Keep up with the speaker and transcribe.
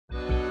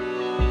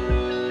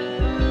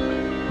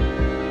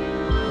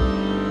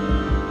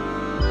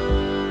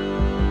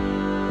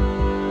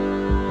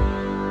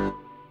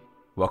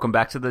welcome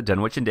back to the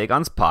Dunwich and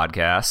Dagon's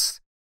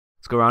podcast.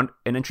 Let's go around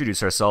and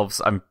introduce ourselves.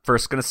 I'm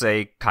first going to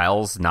say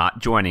Kyle's not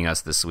joining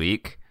us this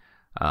week.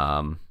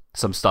 Some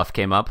stuff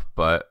came up,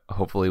 but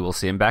hopefully we'll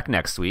see him back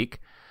next week.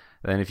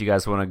 Then if you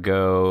guys want to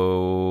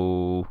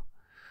go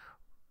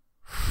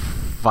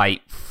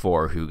fight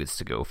for who gets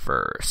to go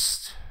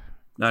first.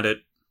 Not it.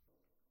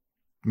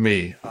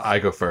 Me. I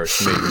go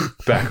first. Me.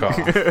 Back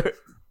off.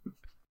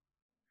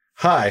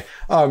 Hi,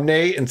 I'm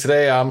Nate, and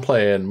today I'm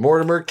playing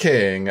Mortimer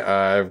King.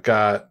 I've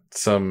got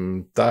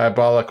some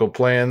diabolical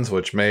plans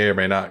which may or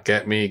may not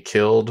get me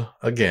killed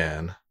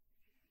again.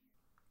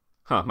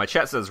 Huh, my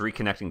chat says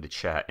reconnecting to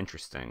chat.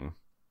 Interesting.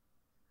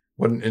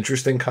 What an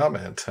interesting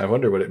comment. I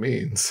wonder what it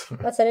means.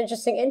 That's an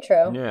interesting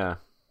intro. Yeah.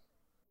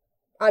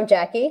 I'm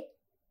Jackie,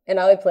 and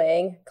I'll be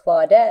playing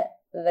Claudette,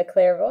 the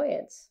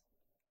Clairvoyance.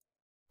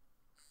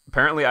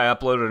 Apparently, I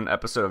uploaded an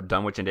episode of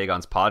Dunwich and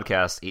Dagon's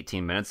podcast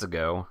 18 minutes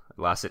ago. It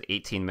lasted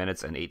 18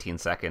 minutes and 18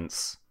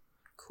 seconds.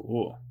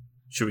 Cool.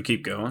 Should we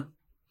keep going?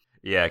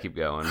 Yeah, keep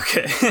going.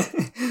 Okay.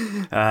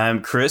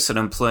 I'm Chris, and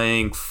I'm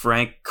playing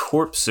Frank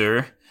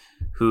Corpser,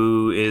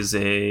 who is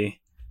a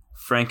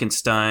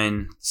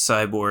Frankenstein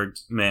cyborg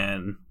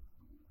man,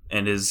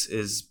 and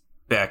his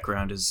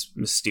background is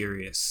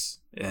mysterious,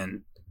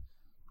 and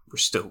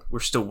we're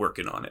still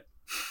working on it.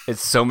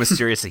 It's so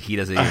mysterious that he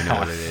doesn't even know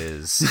what it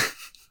is.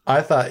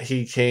 I thought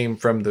he came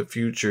from the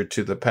future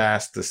to the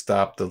past to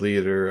stop the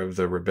leader of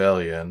the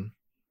rebellion.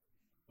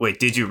 Wait,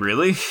 did you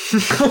really?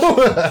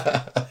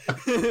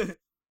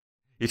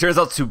 He turns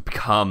out to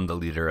become the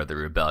leader of the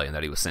rebellion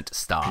that he was sent to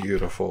stop.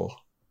 Beautiful.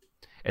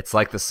 It's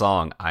like the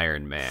song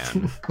Iron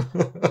Man.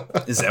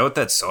 Is that what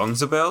that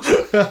song's about?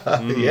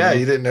 Yeah,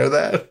 you didn't know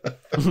that?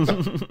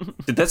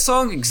 Did that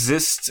song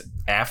exist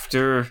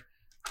after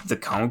the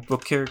comic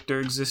book character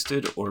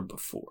existed or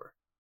before?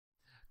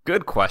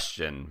 Good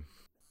question.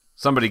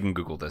 Somebody can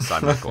Google this.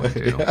 I'm not going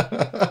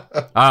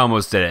to. I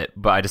almost did it,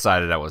 but I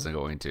decided I wasn't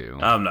going to.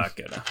 I'm not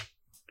gonna.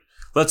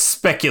 Let's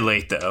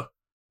speculate, though.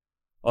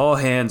 All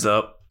hands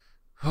up.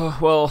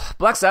 Well,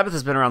 Black Sabbath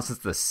has been around since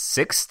the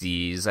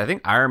 60s. I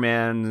think Iron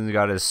Man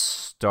got his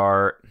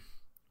start.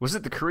 Was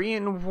it the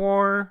Korean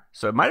War?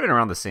 So it might have been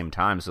around the same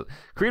time. So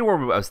Korean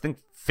War, I was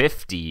thinking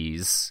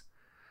 50s.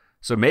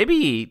 So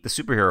maybe the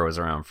superhero was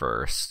around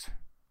first.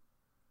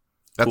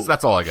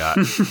 That's all I got.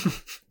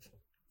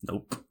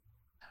 Nope.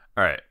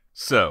 All right.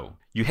 So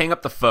you hang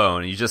up the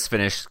phone and you just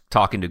finished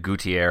talking to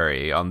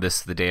Gutierrez on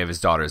the day of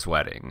his daughter's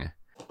wedding.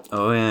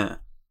 Oh, yeah.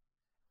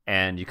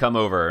 And you come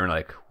over and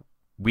like,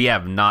 we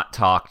have not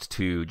talked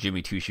to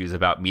Jimmy Two Shoes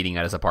about meeting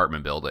at his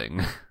apartment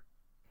building.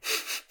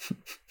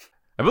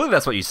 I believe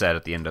that's what you said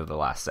at the end of the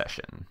last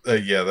session.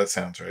 Yeah, that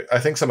sounds right. I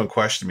think someone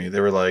questioned me.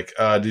 They were like,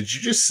 did you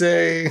just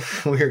say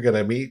we were going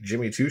to meet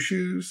Jimmy Two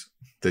Shoes?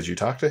 Did you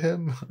talk to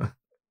him?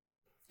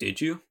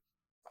 Did you?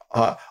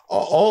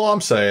 All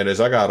I'm saying is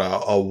I got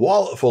a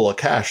wallet full of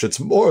cash that's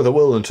more than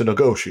willing to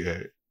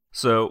negotiate.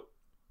 So,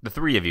 the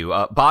three of you,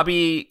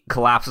 Bobby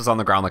collapses on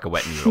the ground like a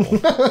wet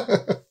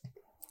noodle.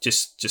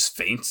 Just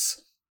faints?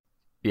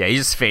 Yeah, he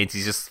just faints.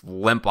 He's just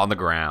limp on the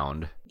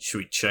ground. Should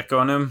we check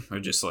on him? Or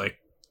just like...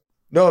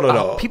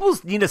 No. People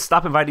need to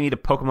stop inviting me to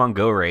Pokemon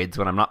Go raids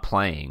when I'm not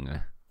playing.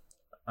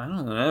 I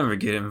don't ever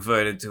get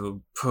invited to a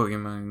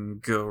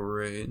Pokemon Go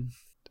raid.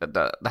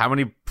 How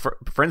many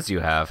friends do you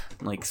have?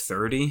 Like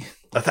 30?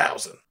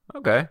 1,000.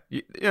 Okay.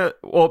 Yeah.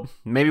 Well,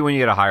 maybe when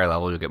you get a higher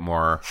level, you'll get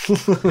more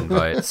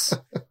invites.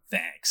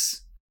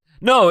 Thanks.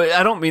 No,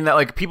 I don't mean that.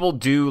 Like, people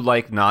do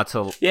like not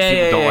to.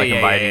 Inviting.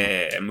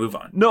 Yeah. Move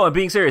on. No, I'm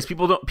being serious.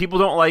 People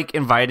don't like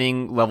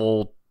inviting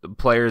level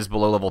players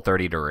below level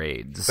 30 to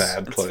raids.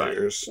 Bad That's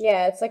players.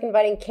 Yeah, it's like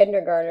inviting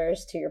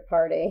kindergartners to your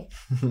party.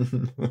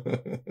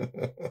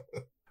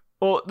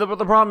 Well,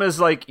 the problem is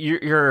like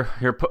your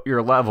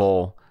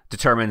level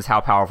determines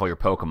how powerful your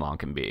Pokemon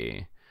can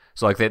be.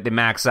 So like they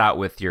max out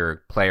with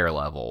your player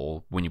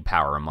level when you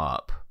power them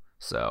up.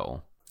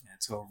 So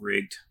It's all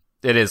rigged.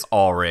 it is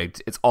all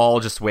rigged. It's all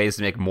just ways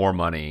to make more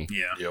money.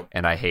 Yeah. Yep.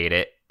 And I hate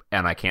it,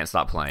 and I can't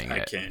stop playing I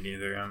it. can't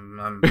either.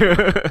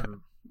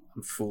 I'm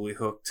fully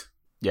hooked.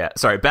 Yeah,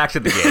 sorry, back to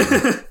the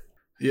game.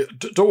 Yeah,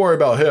 don't worry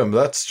about him.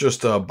 That's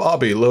just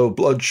Bobby Low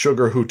Blood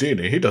Sugar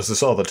Houdini. He does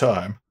this all the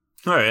time.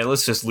 All right,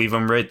 let's just leave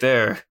him right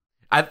there.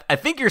 I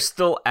think you're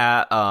still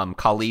at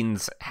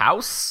Colleen's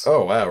house.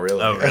 Oh, wow,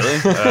 really? Oh, really?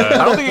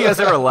 I don't think you guys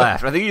ever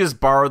left. I think you just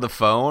borrowed the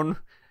phone.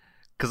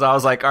 Because I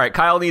was like, all right,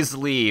 Kyle needs to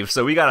leave,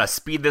 so we gotta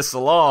speed this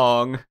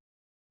along.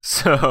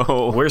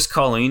 So... Where's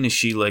Colleen? Is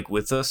she, like,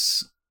 with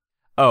us?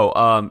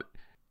 Oh,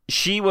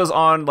 she was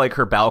on, like,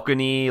 her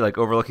balcony, like,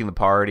 overlooking the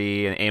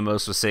party, and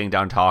Amos was sitting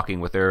down talking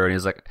with her, and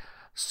he's like,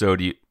 so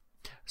do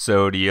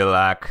you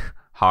like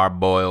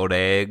hard-boiled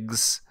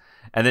eggs?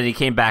 And then he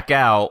came back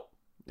out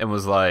and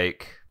was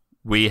like,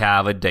 we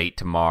have a date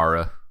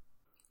tomorrow.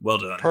 Well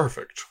done.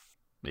 Perfect.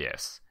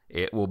 Yes,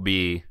 it will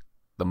be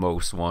the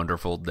most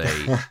wonderful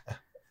date.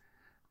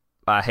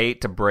 I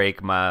hate to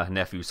break my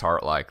nephew's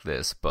heart like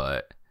this,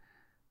 but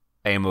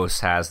Amos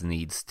has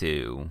needs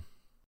too.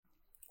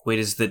 Wait,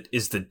 is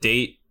the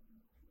date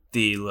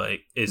the,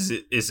 like, is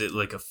it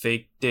like a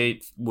fake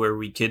date where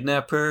we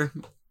kidnap her?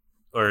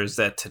 Or is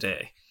that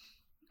today?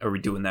 Are we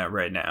doing that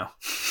right now?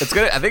 It's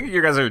good. I think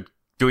you guys are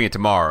doing it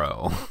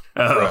tomorrow.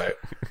 Oh, Right.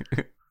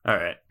 all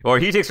right. Or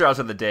he takes her out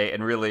to the date,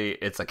 and really,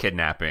 it's a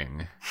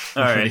kidnapping.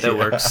 All right, that Yeah.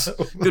 works.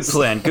 Good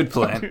plan, good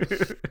plan.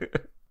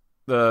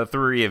 The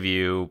three of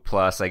you,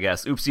 plus, I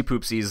guess, Oopsie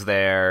Poopsie's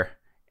there,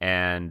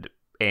 and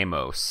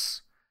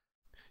Amos.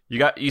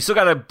 You still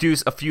got to do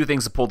a few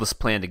things to pull this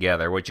plan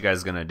together. What you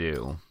guys gonna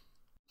do?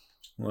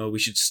 Well, we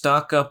should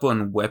stock up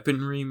on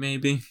weaponry,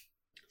 maybe.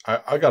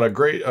 I got a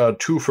great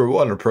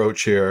 2-for-1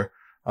 approach here.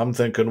 I'm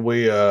thinking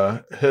we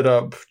hit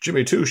up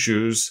Jimmy Two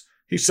Shoes.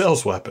 He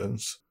sells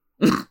weapons.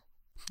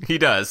 He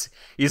does.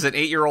 He's an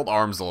 8-year-old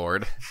arms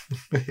lord.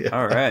 Yeah.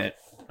 All right.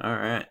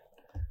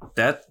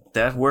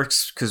 That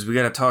works because we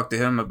got to talk to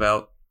him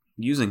about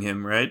using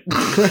him, right?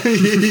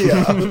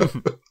 Yeah.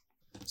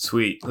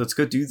 Sweet. Let's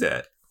go do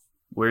that.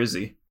 Where is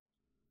he?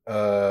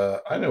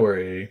 I know where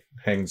he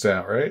hangs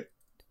out, right?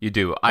 You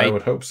do. I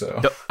would hope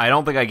so. I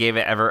don't think I gave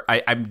it ever.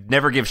 I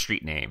never give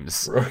street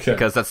names Okay.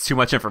 because that's too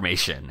much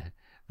information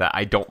that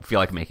I don't feel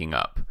like making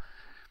up.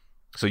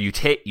 So you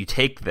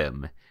take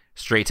them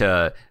straight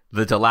to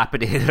the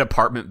dilapidated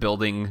apartment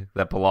building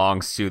that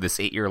belongs to this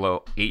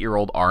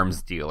 8-year-old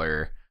arms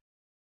dealer.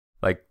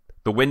 Like,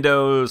 the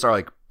windows are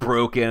like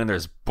broken.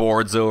 There's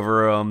boards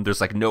over them.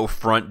 There's like no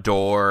front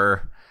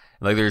door.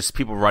 Like, there's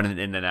people running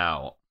in and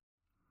out.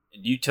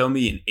 And you tell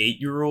me an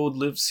 8-year-old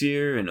lives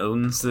here and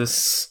owns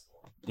this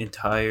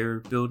entire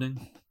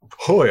building?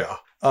 Oh, yeah.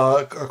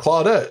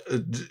 Claudette,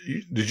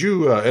 did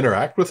you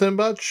interact with him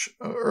much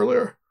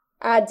earlier?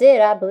 I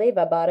did. I believe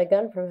I bought a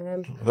gun from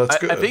him. That's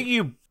good. I think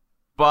you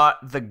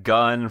bought the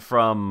gun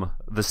from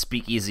the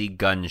Speakeasy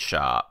gun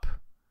shop.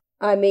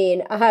 I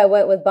mean, I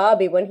went with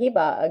Bobby when he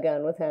bought a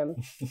gun with him.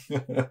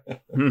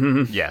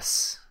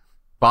 Yes.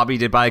 Bobby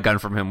did buy a gun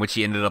from him, which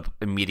he ended up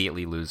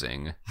immediately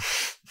losing.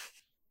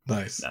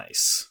 Nice.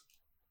 Nice.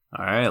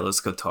 All right, let's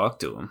go talk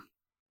to him.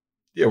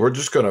 Yeah, we're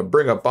just going to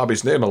bring up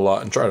Bobby's name a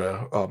lot and try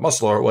to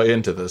muscle our way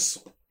into this.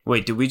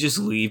 Wait, did we just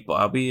leave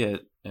Bobby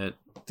at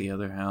the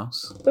other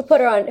house? We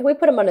put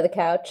him under the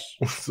couch.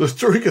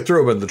 We could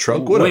throw him in the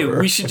trunk, whatever. Wait,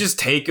 we should just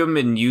take him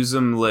and use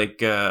him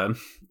like,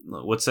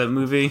 what's that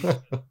movie?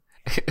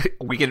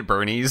 Weekend at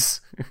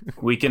Bernie's.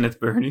 Weekend at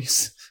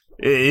Bernie's.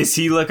 Is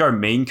he like our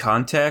main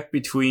contact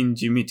between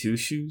Jimmy Two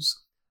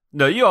Shoes?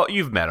 No,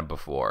 you've met him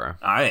before.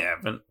 I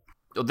haven't.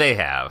 They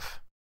have.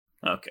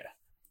 Okay.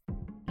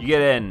 You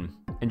get in,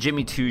 and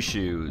Jimmy Two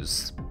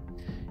Shoes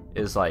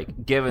is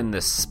like giving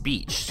this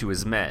speech to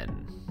his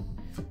men.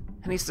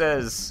 And he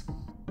says,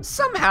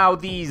 somehow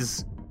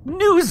these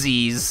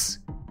newsies,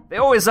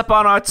 they're always up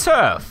on our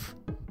turf.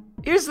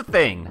 Here's the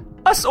thing.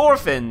 Us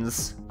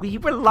orphans, we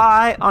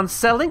rely on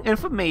selling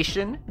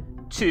information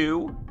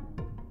to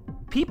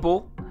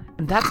people,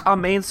 and that's our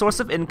main source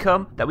of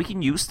income that we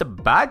can use to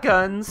buy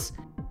guns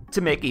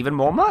to make even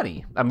more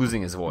money. I'm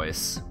losing his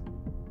voice.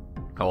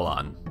 Hold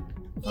on.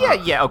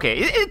 Yeah, okay.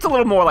 It's a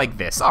little more like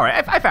this. All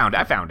right, I found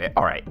it.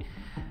 All right.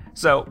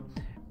 So,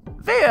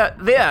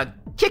 they're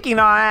kicking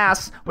our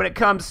ass when it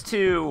comes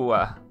to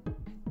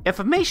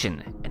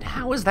information. And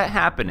how is that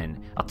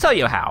happening? I'll tell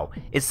you how.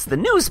 It's the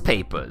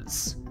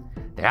newspapers.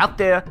 They're out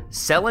there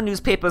selling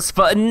newspapers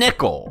for a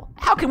nickel.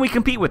 How can we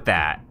compete with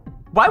that?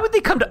 Why would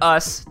they come to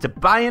us to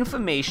buy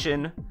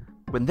information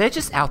when they're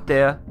just out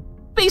there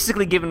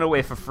basically giving it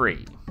away for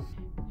free?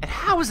 And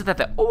how is it that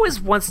they're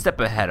always one step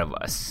ahead of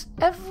us?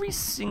 Every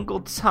single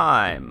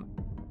time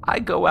I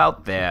go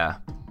out there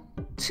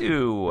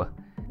to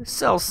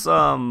sell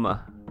some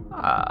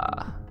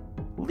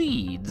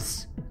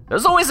leads,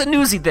 there's always a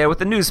newsie there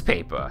with a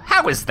newspaper.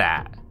 How is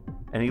that?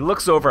 And he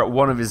looks over at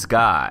one of his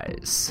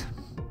guys.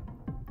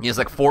 He has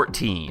like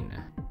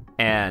 14.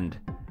 And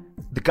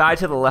the guy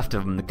to the left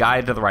of him, the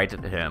guy to the right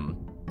of him,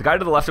 the guy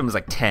to the left of him is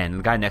like 10, and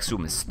the guy next to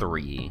him is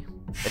 3.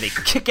 And they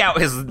kick out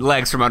his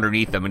legs from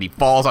underneath him, and he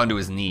falls onto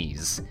his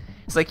knees.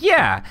 It's like,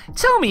 yeah,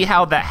 tell me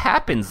how that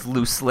happens,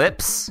 loose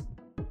lips.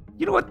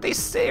 You know what they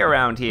say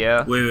around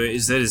here. Wait,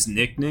 is that his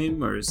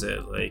nickname, or is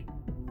that, like,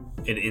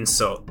 an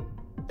insult?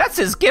 That's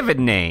his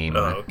given name.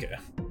 Oh, okay.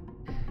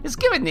 His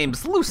given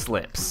name's Loose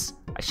Lips.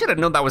 I should have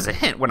known that was a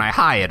hint when I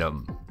hired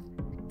him.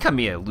 Come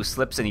here, Loose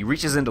Lips, and he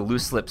reaches into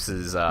Loose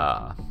Lips'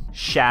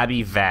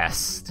 shabby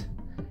vest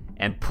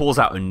and pulls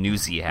out a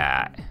newsie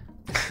hat.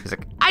 He's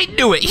like, I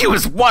knew it! He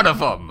was one of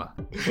them!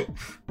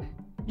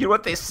 You know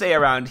what they say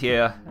around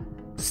here?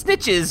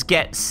 Snitches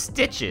get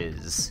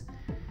stitches.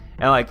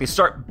 And, like, they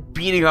start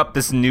beating up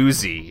this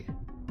newsie.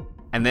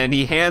 And then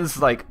he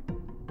hands, like,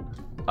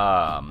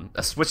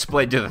 a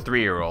switchblade to the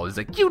 3-year-old. He's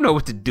like, you know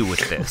what to do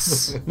with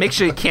this. Make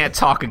sure you can't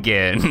talk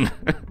again.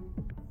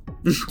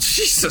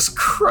 Jesus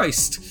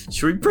Christ!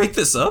 Should we break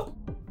this up?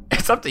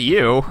 It's up to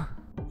you.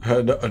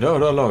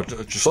 No.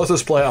 Just let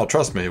this play out.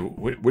 Trust me.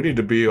 We need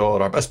to be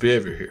on our best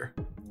behavior here.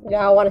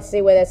 Yeah, I want to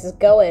see where this is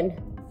going.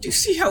 Do you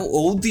see how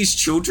old these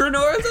children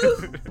are, though?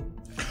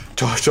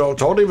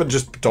 Don't even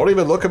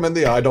look them in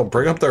the eye. Don't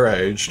bring up their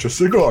age.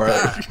 Just ignore it.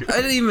 I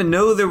didn't even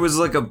know there was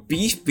like a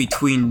beef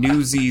between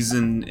newsies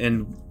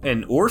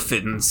and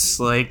orphans.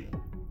 Like,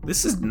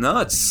 this is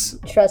nuts.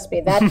 Trust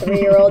me, that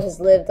 3-year-old has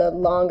lived a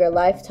longer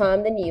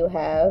lifetime than you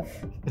have.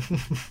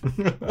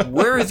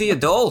 Where are the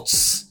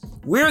adults?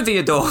 We're the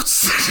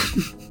adults.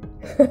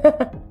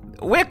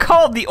 We're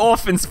called the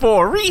orphans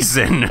for a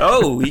reason.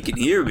 Oh, he can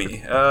hear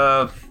me.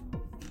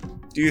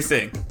 Do you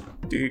think?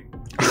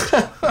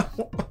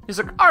 He's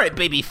like, all right,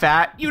 baby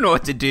fat, you know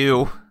what to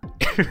do.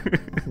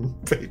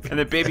 And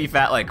then baby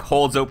fat like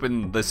holds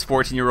open this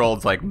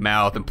 14-year-old's like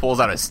mouth and pulls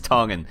out his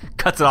tongue and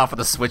cuts it off with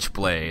a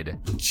switchblade.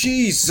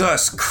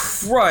 Jesus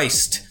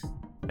Christ!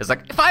 It's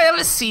like, if I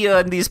ever see you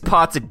in these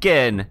parts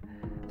again,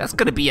 that's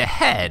gonna be a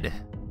head.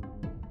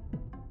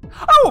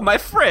 Oh, my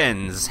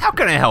friends, how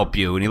can I help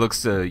you? And he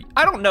looks I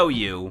don't know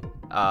you,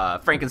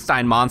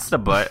 Frankenstein monster,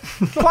 but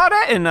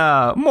Claudette and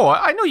more,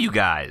 I know you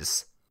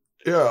guys.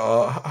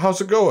 Yeah, how's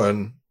it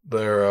going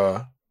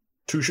there,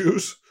 Two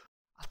Shoes?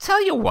 I'll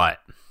tell you what,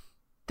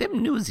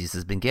 them newsies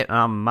has been getting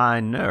on my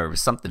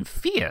nerves, something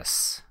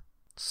fierce.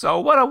 So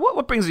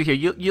what brings you here?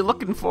 You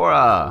looking for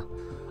a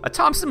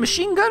Thompson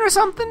machine gun or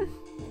something?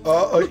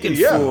 Looking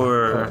yeah.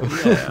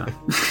 Yeah.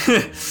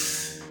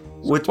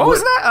 What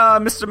was that,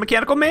 Mr.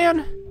 Mechanical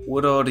Man?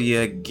 What all do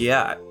you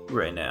got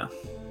right now?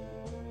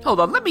 Hold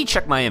on, let me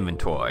check my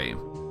inventory.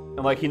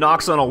 And like he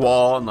knocks on a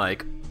wall and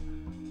like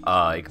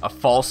a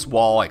false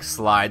wall like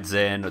slides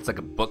in. It's like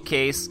a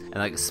bookcase and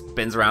like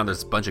spins around.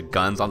 There's a bunch of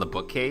guns on the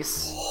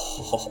bookcase.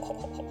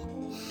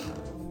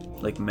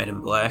 Like Men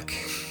in Black.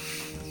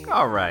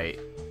 All right,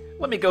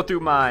 let me go through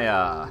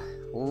my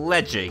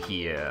ledger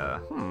here.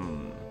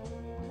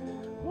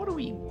 What do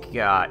we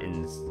got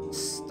in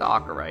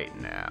stock right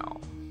now?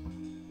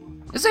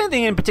 Is there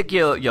anything in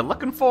particular you're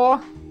looking for?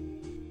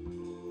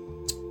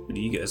 What are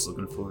you guys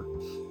looking for?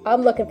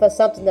 I'm looking for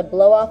something to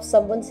blow off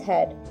someone's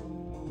head.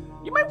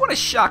 You might want a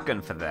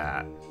shotgun for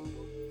that.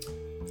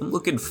 I'm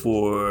looking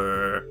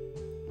for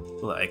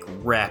like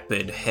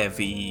rapid,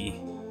 heavy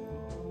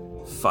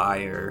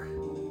fire.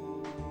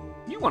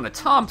 You want a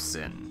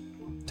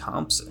Thompson?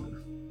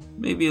 Thompson.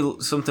 Maybe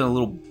something a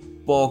little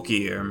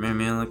bulkier.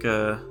 Maybe like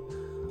a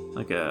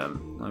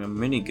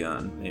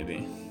minigun.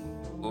 Maybe.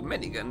 Well,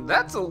 minigun,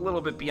 that's a little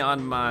bit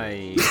beyond my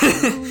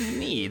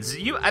needs.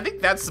 I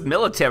think that's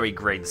military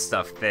grade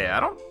stuff there.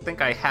 I don't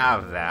think I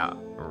have that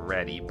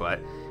ready, but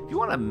if you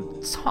want a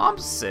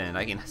Thompson,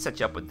 I can set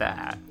you up with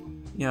that.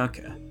 Yeah,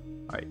 okay.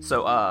 Alright,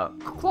 so,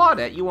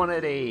 Claudette, you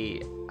wanted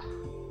a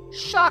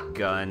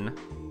shotgun.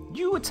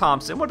 You a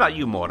Thompson. What about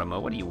you, Mortimer?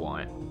 What do you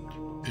want?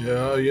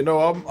 Yeah,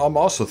 I'm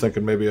also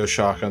thinking maybe a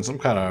shotgun, some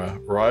kind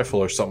of rifle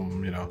or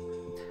something,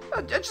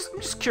 I'm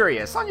just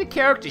curious. On your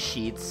character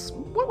sheets,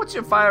 what's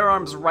your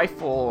firearms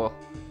rifle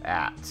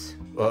at?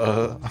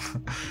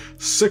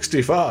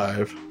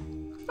 65.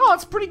 Oh,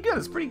 that's pretty good.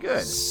 It's pretty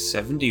good.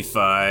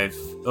 75.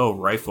 Oh,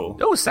 rifle.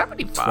 Oh,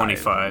 75.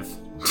 25.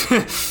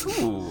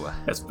 Ooh.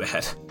 That's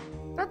bad.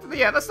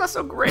 That's not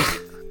so great.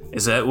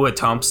 Is that what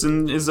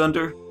Thompson is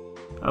under?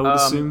 I would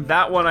assume.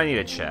 That one I need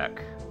to check.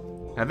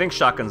 I think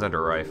shotgun's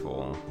under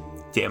rifle.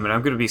 Damn it,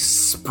 I'm gonna be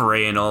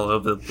spraying all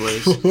over the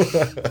place.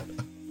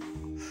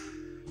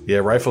 Yeah,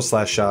 rifle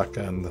 /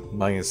 shotgun.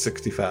 Mine is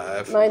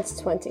 65. Mine's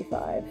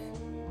 25.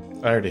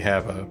 I already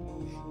have a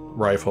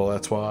rifle,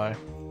 that's why.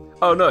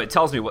 Oh no, it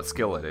tells me what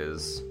skill it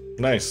is.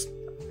 Nice.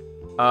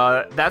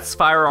 That's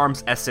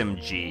firearms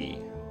SMG.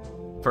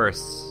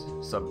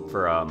 First sub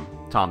for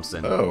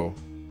Thompson. Oh.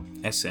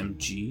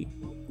 SMG?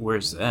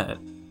 Where's that?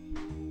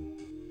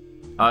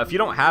 If you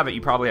don't have it, you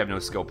probably have no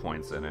skill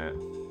points in it.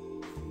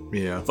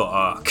 Yeah.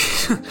 Fuck.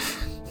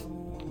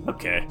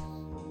 Okay.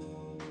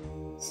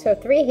 So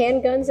 3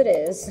 handguns it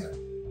is.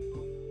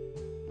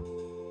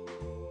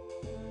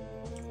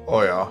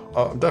 Oh yeah,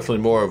 I'm definitely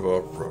more of a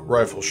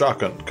rifle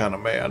shotgun kind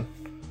of man.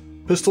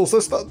 Pistols,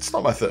 that's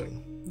not my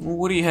thing.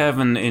 What do you have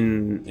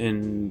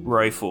in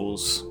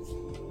rifles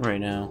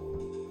right now?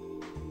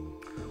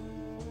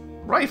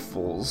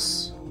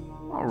 Rifles?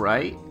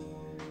 Alright.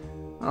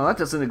 Oh, that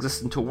doesn't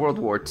exist until World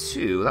War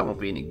II. That won't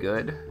be any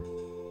good.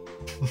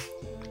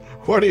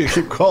 Why do you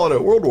keep calling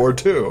it World War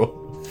II?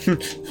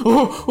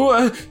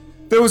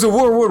 There was a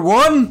World War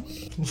One?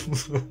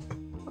 Let's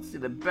see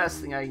the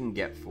best thing I can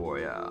get for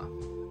you.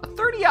 A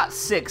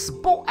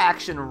 30-06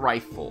 bolt-action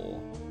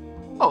rifle.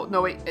 Oh,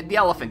 no, wait. The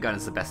elephant gun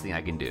is the best thing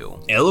I can do.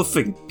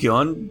 Elephant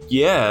gun?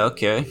 Yeah,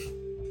 okay.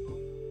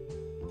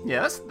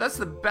 Yeah, that's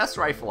the best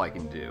rifle I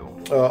can do.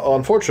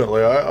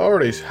 Unfortunately, I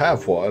already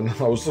have one.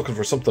 I was looking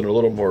for something a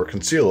little more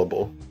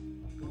concealable.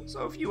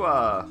 So if you,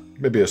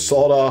 Maybe a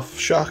sawed-off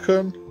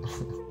shotgun?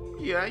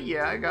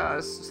 Yeah, I got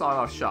a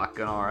sawed-off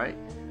shotgun, alright.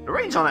 The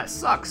range on that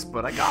sucks,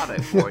 but I got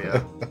it for you.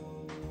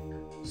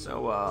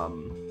 So,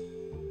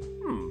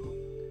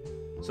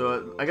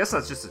 So, I guess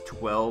that's just a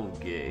 12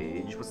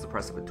 gauge. What's the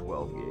price of a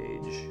 12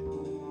 gauge?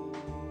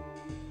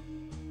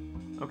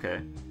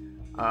 Okay.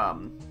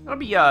 That'll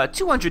be,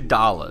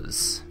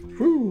 $200.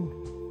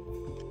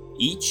 Whew.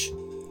 Each?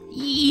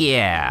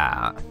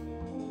 Yeah.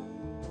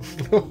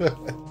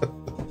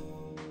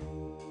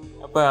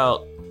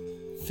 about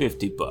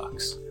 $50?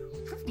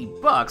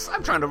 $50?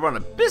 I'm trying to run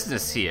a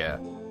business here.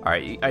 All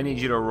right, I need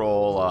you to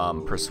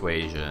roll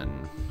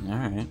persuasion. All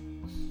right.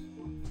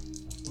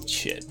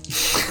 Shit.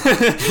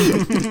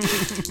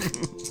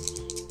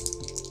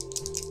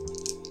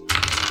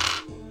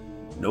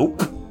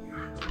 Nope.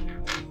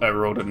 I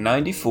rolled a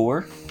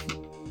 94,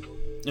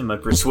 and my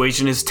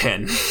persuasion is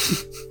 10.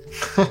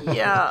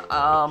 Yeah,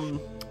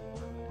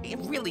 it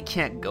really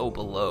can't go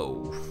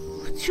below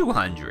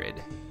 200.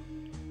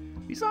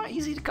 These aren't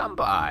easy to come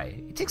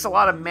by. It takes a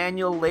lot of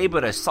manual labor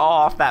to saw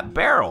off that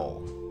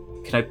barrel.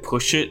 Can I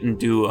push it and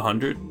do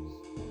 100?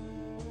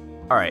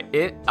 All right,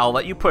 I'll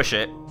let you push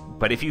it,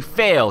 but if you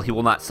fail, he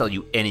will not sell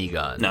you any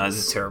guns. Nah, this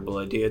is a terrible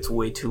idea. It's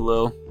way too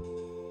low.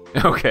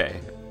 Okay.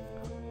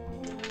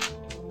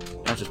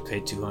 I'll just pay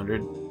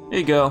 200. There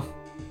you go,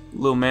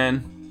 little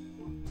man.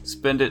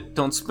 Spend it.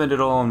 Don't spend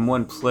it all in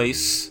one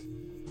place.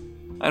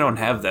 I don't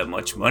have that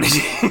much money.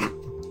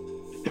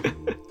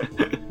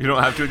 You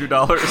don't have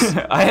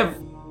 $200? I have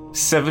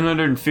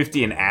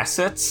 750 in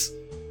assets.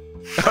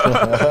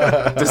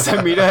 Does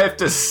that mean I have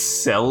to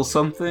sell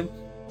something?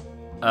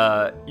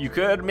 You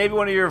could. Maybe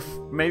one of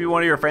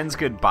your friends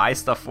could buy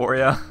stuff for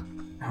you.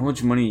 How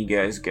much money you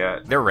guys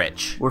got? They're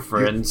rich. We're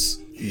friends.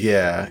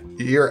 Yeah,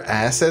 your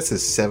assets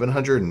is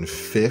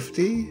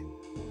 750.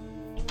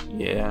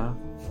 Yeah.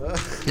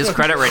 His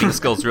credit rating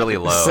skill's really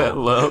Is that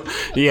low. low?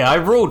 Yeah, I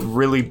rolled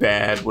really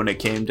bad when it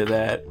came to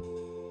that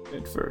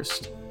at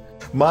first.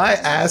 My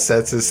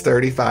assets is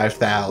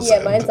 35,000.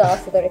 Yeah, mine's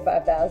also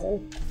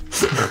 35,000.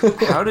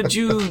 How did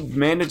you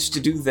manage to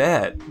do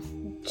that?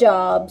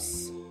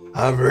 Jobs.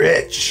 I'm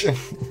rich.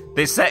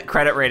 They set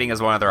credit rating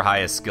as one of their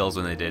highest skills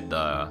when they did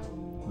the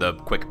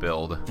quick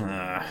build.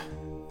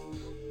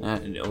 I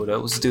didn't know what I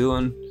was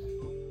doing.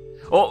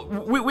 Well,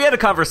 we had a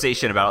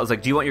conversation about it. I was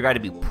like, do you want your guy to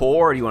be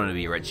poor or do you want him to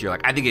be rich? You're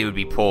like, I think it would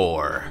be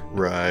poor.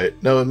 Right.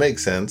 No, it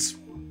makes sense.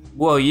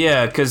 Well,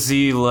 yeah, because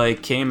he,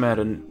 came out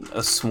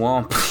a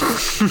swamp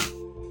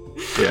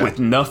Yeah. with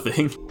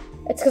nothing.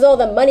 It's because all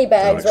the money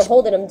bags Ouch. were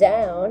holding him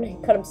down. He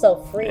cut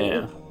himself free.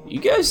 Yeah. You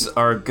guys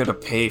are gonna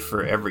pay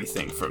for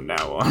everything from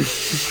now on.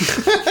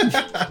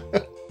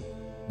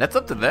 That's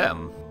up to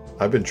them.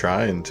 I've been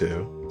trying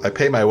to. I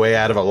pay my way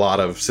out of a lot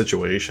of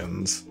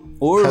situations.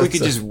 Or we That's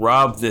could a- just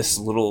rob this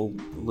little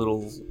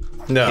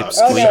No. Hip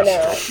Oh, no,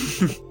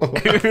 squeak. no.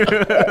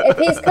 If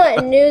he's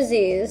cutting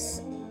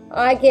Newsies,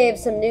 I gave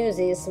some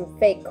Newsies some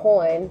fake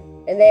coin,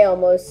 and they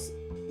almost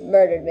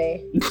murdered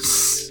me.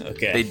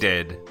 Okay. They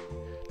did.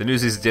 The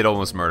Newsies did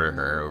almost murder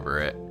her over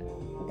it.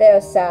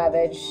 They're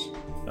savage.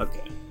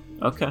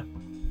 Okay.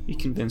 You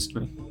convinced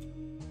me.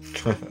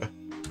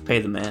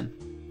 Pay the man.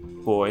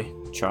 Boy.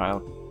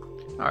 Child.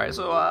 All right,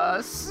 so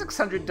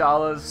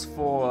 $600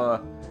 for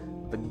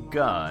the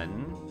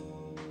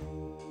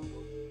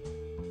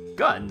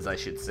guns, I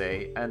should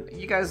say. And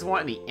you guys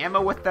want any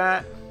ammo with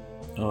that?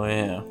 Oh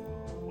yeah.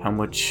 How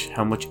much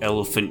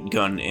elephant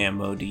gun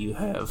ammo do you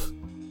have?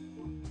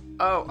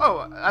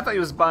 Oh, I thought he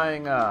was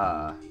buying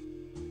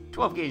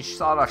 12 gauge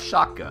sawed-off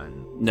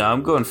shotgun. No,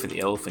 I'm going for the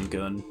elephant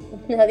gun.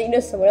 Now that you know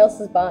someone else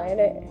is buying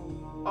it.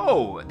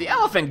 Oh, the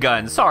elephant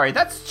gun. Sorry,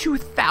 that's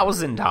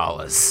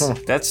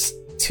 $2,000. That's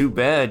too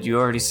bad. You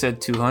already said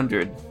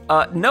 200.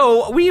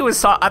 No, I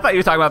thought you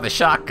were talking about the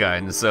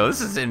shotgun. So this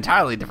is an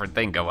entirely different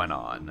thing going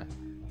on.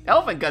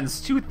 Elephant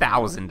gun's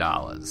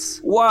 $2,000.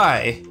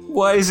 Why?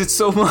 Why is it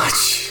so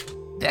much?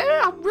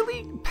 They're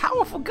really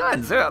powerful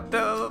guns. They're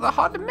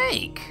hard to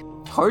make.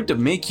 Hard to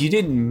make? You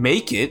didn't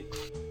make it.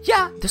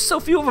 Yeah, there's so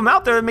few of them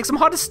out there that makes them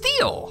hard to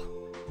steal.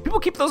 People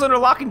keep those under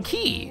lock and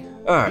key.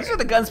 Alright. These are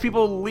the guns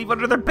people leave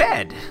under their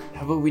bed.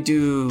 How about we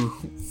do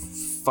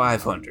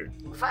 500?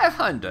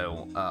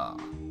 500.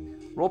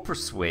 Roll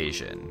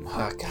persuasion.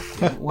 Oh, God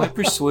damn it. Why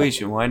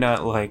persuasion? Why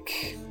not,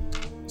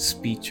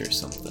 speech or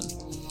something?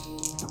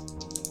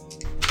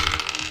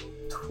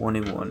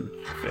 21.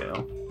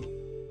 Fail.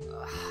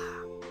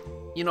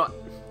 You know,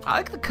 I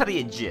like the cut of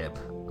your jib.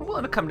 I'm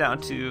willing to come down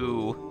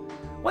to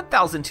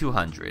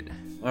 1,200.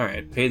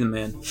 Alright, pay the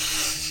man.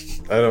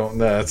 I don't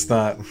know. That's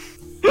not.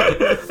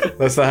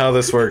 That's not how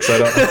this works. I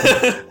don't.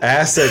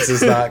 Assets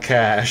is not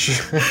cash.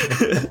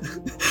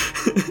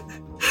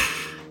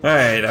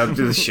 Alright, I'll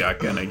do the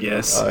shotgun, I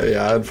guess.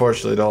 Yeah, I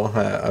unfortunately don't.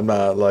 I'm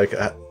not like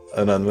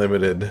an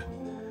unlimited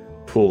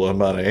pool of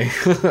money.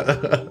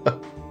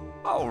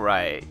 All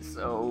right,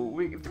 so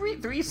we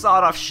three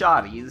sawed-off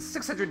shotties,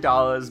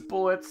 $600,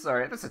 bullets. All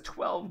right, that's a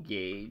 12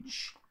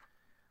 gauge.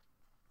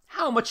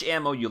 How much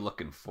ammo you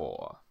looking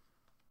for?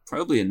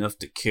 Probably enough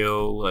to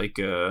kill like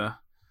a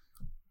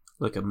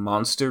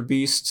monster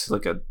beast,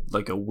 like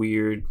a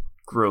weird,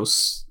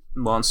 gross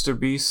monster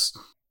beast,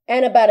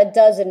 And about a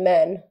dozen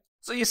men.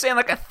 So you're saying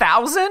like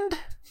 1,000?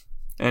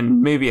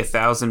 and maybe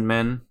 1,000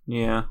 men.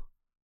 Yeah.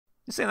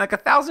 You're saying like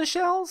 1,000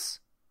 shells?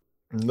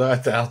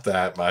 Not doubt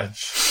that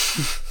much.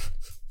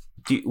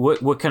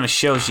 What kind of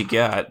shells you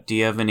got? Do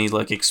you have any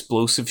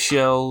explosive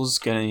shells?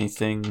 Got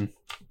anything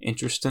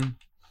interesting?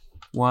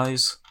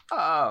 Wise?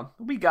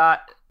 We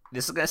got.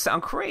 This is gonna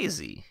sound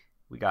crazy.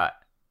 We got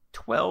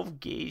 12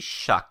 gauge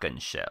shotgun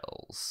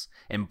shells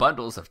in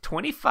bundles of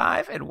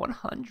 25 and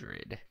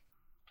 100.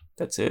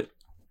 That's it.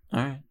 All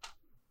right.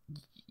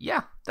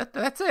 Yeah,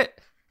 that's it.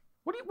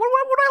 What do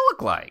I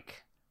look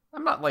like?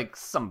 I'm not like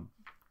some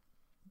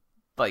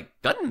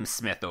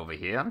gunsmith over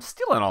here. I'm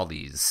stealing all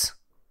these.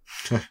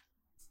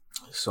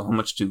 So how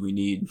much do we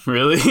need,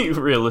 really,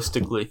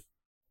 realistically?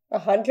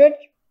 100?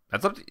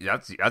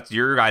 That's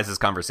your guys'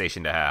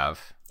 conversation to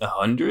have.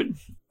 100?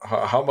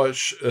 How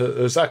much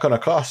is that going to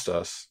cost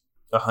us?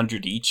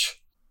 100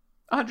 each.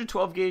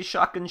 112 gauge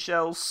shotgun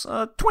shells,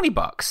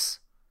 $20.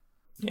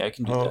 Yeah, I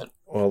can do that.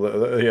 Well,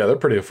 they're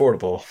pretty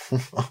affordable.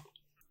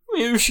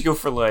 Maybe we should go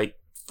for like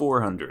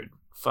 400,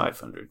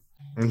 500.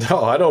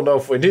 No, I don't know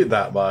if we need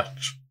that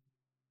much.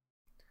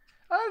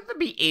 That'd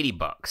be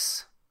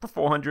 $80 for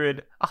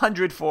 400,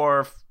 100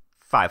 for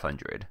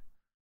 500.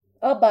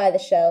 I'll buy the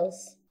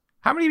shells.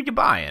 How many are you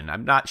buying?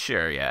 I'm not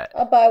sure yet.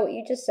 I'll buy what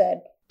you just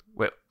said.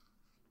 Wait,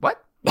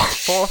 what?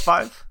 4 or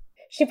 5?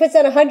 She puts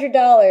down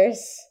 $100.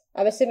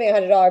 I'm assuming a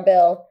 $100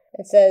 bill.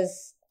 It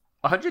says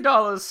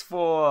 $100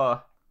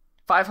 for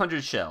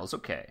 500 shells.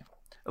 Okay.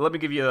 Let me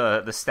give you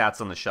the stats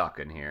on the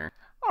shotgun here.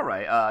 All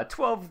right,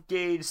 12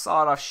 gauge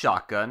sawed-off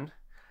shotgun.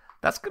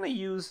 That's going to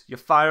use your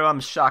firearm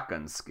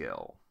shotgun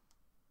skill.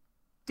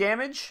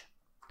 Damage,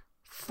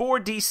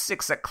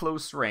 4d6 at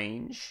close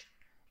range,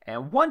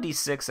 and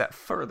 1d6 at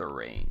further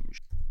range.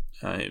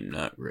 I am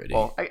not ready.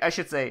 Well, I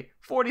should say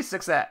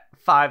 46 at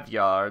 5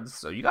 yards,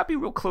 so you gotta be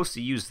real close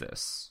to use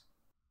this.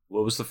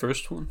 What was the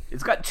first one?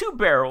 It's got 2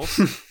 barrels.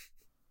 Do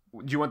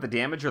you want the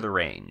damage or the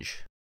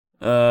range?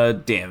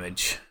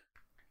 Damage.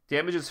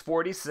 Damage is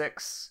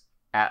 46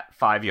 at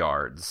 5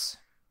 yards,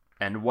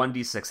 and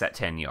 1d6 at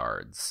 10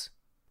 yards.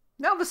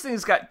 Now this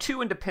thing's got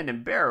 2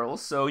 independent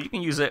barrels, so you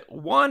can use it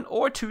 1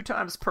 or 2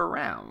 times per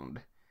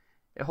round.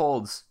 It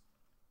holds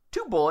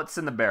 2 bullets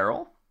in the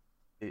barrel.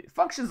 It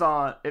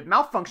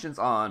malfunctions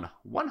on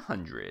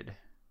 100.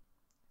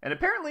 And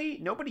apparently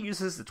nobody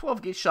uses the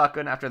 12 gauge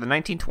shotgun after the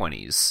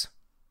 1920s.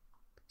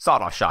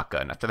 Sawed-off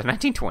shotgun after the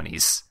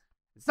 1920s.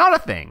 It's not a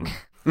thing.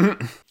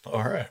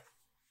 All right.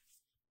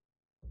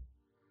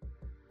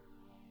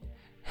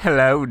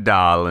 Hello,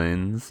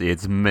 darlings.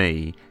 It's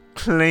me,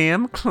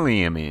 Clem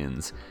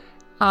Clemens.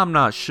 I'm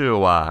not sure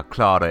why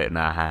Claudette and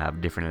I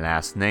have different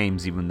last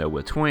names even though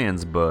we're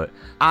twins, but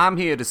I'm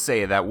here to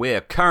say that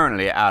we're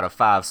currently out of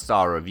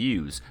 5-star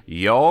reviews.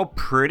 Your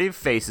pretty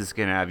faces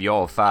can have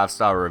your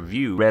 5-star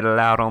review read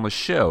aloud on the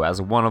show as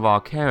one of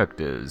our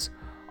characters.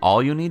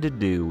 All you need to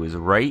do is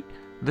rate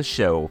the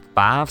show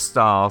 5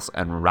 stars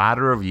and write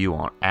a review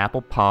on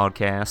Apple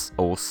Podcasts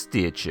or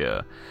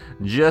Stitcher.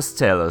 Just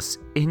tell us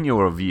in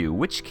your review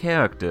which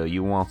character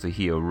you want to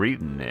hear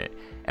reading it,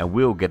 and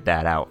we'll get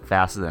that out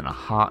faster than a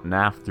hot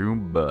knife through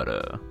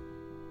butter.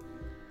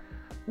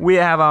 We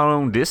have our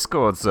own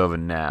Discord server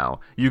now.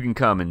 You can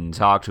come and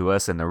talk to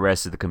us and the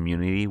rest of the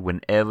community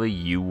whenever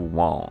you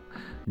want.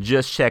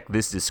 Just check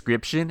this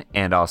description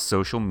and our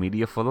social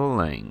media for the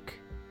link.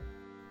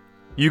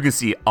 You can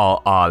see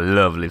all our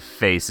lovely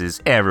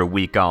faces every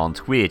week on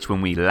Twitch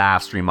when we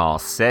live stream our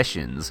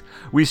sessions.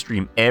 We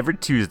stream every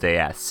Tuesday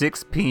at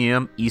 6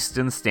 p.m.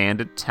 Eastern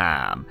Standard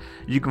Time.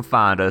 You can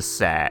find us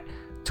at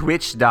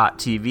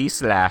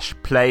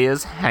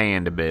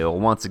twitch.tv/playershandbill.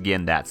 Once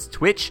again, that's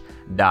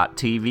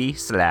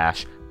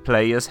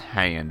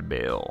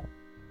twitch.tv/playershandbill.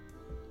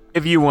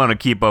 If you want to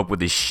keep up with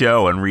the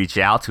show and reach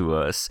out to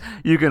us,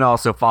 you can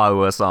also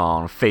follow us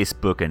on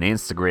Facebook and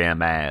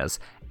Instagram as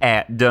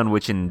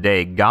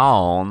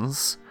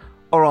 @DunwichandDayGones,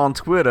 or on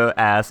Twitter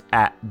as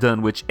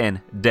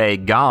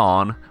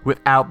 @DunwichandDayGone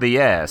without the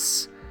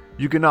S.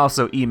 You can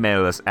also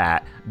email us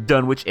at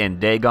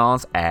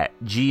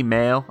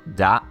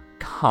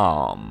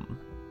dunwichanddaygones@gmail.com.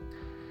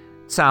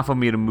 Time for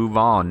me to move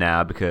on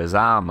now because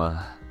I'm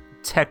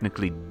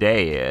technically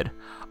dead.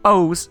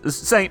 Oh,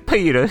 St.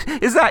 Peter,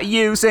 is that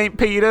you, St.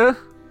 Peter?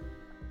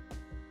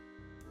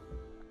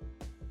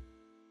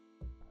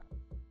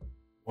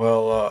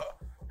 Well,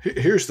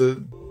 here's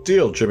the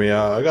deal, Jimmy.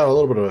 I got a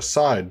little bit of a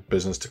side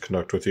business to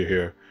conduct with you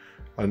here.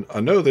 I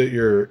know that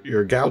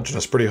you're gouging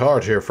us pretty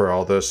hard here for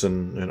all this,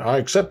 and I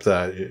accept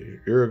that.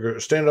 You're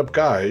a stand-up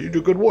guy. You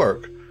do good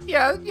work.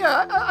 Yeah,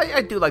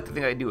 I do like to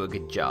think I do a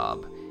good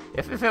job.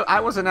 If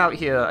I wasn't out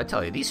here, I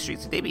tell you, these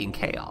streets, they'd be in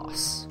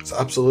chaos. It's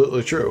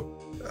absolutely true.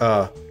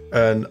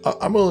 And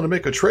I'm willing to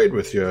make a trade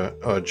with you,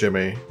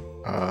 Jimmy.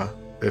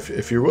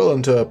 If you're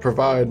willing to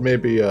provide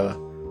maybe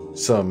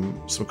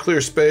some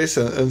clear space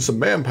and some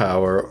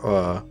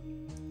manpower,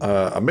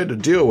 I made a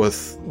deal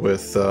with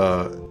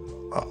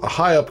a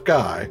high up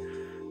guy,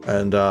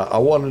 and I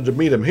wanted to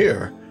meet him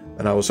here.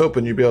 And I was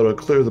hoping you'd be able to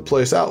clear the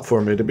place out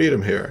for me to meet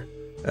him here,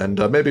 and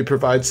maybe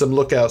provide some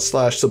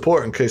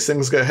lookout/support in case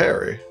things get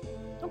hairy.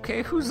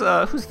 Okay, who's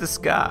this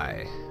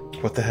guy?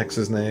 What the heck's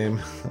his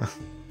name?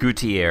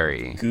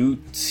 Gutierrez. Yeah,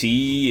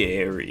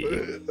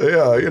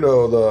 you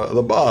know,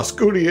 the boss,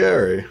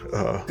 Gutierrez.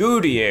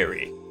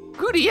 Gutierrez,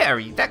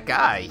 that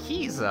guy,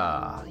 he's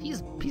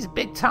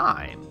big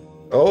time.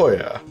 Oh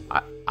yeah.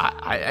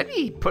 I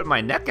need putting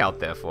my neck out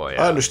there for you.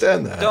 I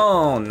understand that.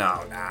 Don't,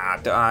 no,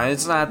 nah,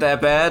 it's not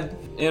that bad.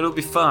 It'll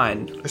be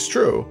fine. It's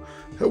true.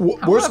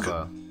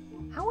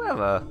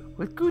 However,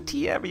 with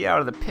Gutierrez out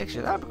of the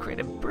picture, that would create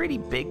a pretty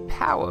big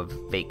power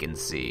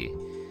vacancy.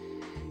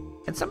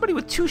 And somebody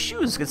with 2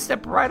 shoes could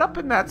step right up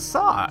in that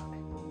slot.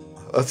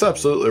 That's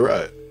absolutely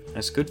right.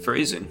 That's good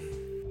phrasing.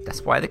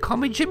 That's why they call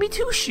me Jimmy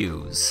Two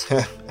Shoes.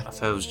 I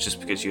thought it was just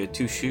because you had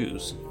 2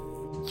 shoes.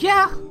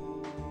 Yeah.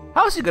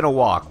 How's he gonna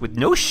walk? With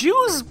no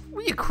shoes?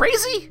 Were you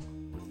crazy?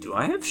 Do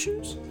I have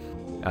shoes?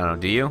 I don't know,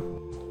 do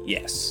you?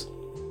 Yes.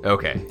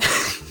 Okay.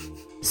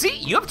 See,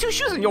 you have 2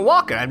 shoes and you're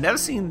walking. I've never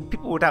seen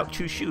people without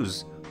 2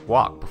 shoes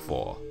walk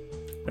before.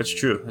 That's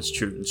true. That's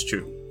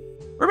true.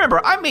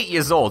 Remember, I'm 8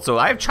 years old, so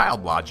I have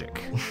child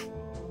logic.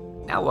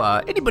 Now,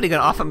 anybody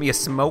gonna offer me a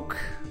smoke?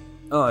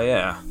 Oh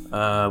yeah.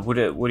 What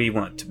do you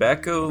want?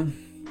 Tobacco?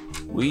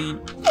 Weed?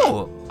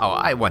 Oh,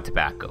 I want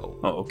tobacco.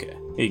 Oh, okay.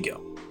 Here you go.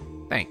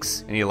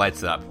 Thanks. And he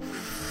lights up.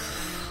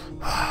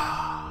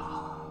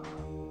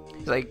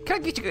 He's like, can I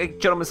get you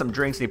gentlemen some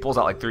drinks? And he pulls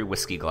out like 3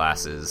 whiskey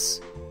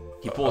glasses.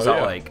 He pulls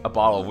out like a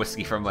bottle of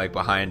whiskey from like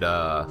behind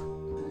a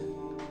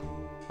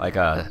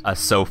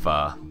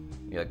sofa.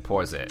 He like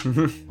pours it.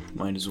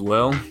 Might as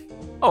well.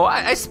 Oh,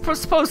 I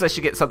suppose I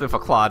should get something for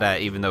Claudette,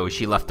 even though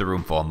she left the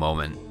room for a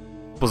moment.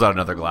 Pulls out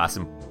another glass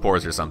and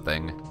pours her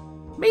something.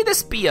 May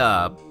this be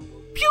a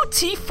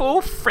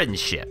beautiful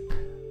friendship.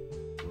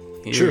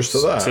 Cheers to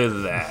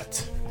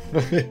that.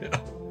 Yeah.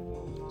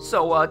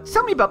 So,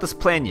 tell me about this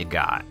plan you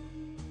got.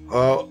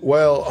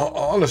 Well,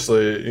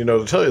 honestly,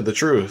 to tell you the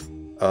truth,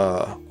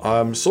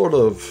 I'm sort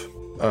of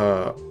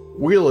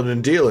wheeling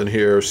and dealing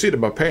here, seat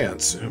in my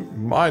pants.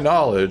 My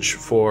knowledge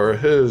for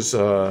his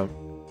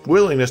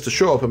willingness to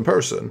show up in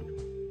person,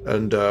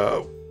 and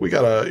we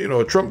got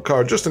a trump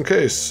card just in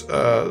case.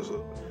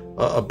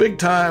 A big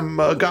time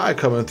guy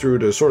coming through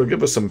to sort of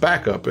give us some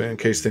backup in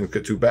case things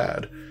get too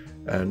bad,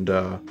 and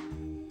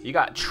you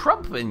got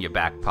Trump in your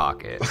back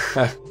pocket.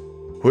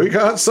 We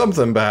got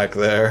something back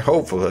there.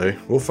 Hopefully,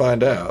 we'll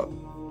find out.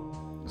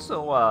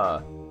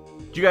 So,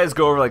 do you guys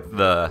go over like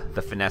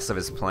the finesse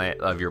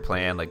of your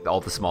plan, like all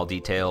the small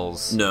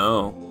details?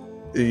 No.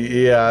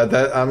 Yeah,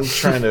 that I'm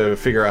trying to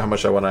figure out how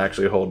much I want to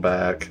actually hold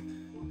back.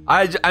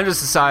 I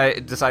just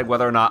decide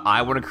whether or not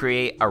I want to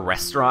create a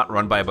restaurant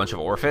run by a bunch of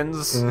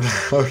orphans.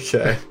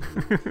 Okay.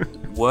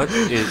 Why?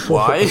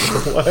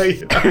 Why?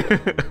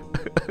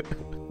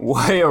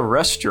 Why a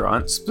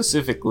restaurant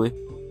specifically?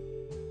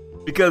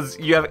 Because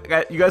you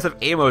guys have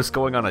Amos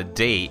going on a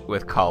date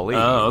with Colleen.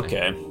 Oh,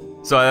 okay.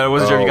 So I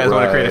wasn't sure if you guys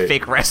want to create a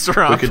fake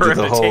restaurant we could for do him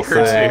the to whole take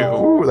her thing. to.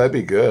 Ooh, that'd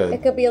be good.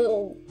 It could be a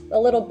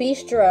little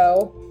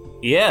bistro.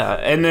 Yeah,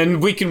 and then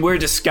we can wear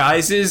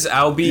disguises.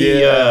 I'll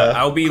be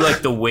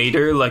like the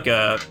waiter, like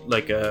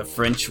a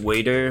French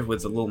waiter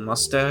with a little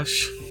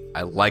mustache.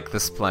 I like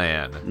this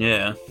plan.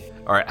 Yeah.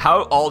 All right,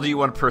 how all do you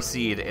want to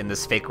proceed in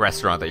this fake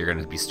restaurant that you're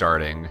going to be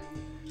starting?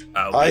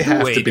 I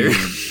have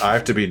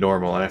to be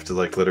normal. I have to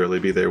like literally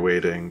be there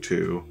waiting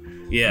to.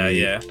 Yeah,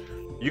 yeah.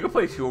 You can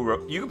play two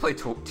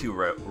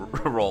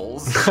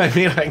roles. I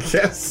mean, I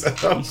guess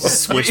so.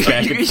 Switch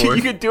back and forth.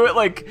 You could do it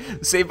like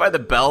Saved by the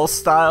Bell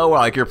style, where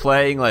like you're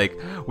playing like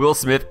Will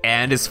Smith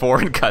and his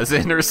foreign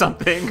cousin or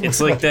something.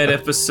 It's like that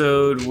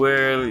episode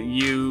where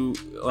you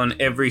on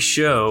every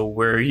show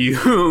where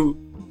you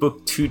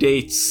book 2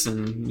 dates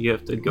and you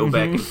have to go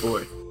back and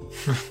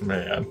forth.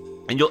 Man.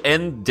 And you'll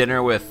end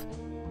dinner with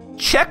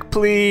check,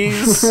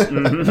 please.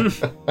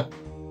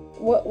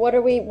 What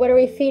are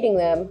we feeding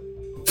them?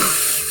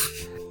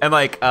 And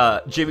like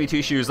Jimmy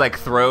Two Shoes like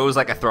throws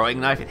like a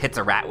throwing knife and hits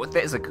a rat with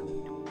it. It's like,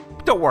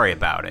 don't worry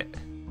about it.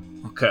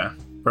 Okay,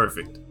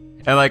 perfect.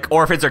 And like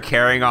orphans are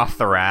carrying off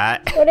the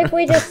rat. What if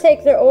we just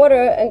take their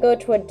order and go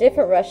to a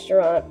different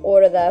restaurant,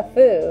 order that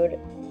food,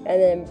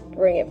 and then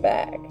bring it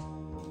back?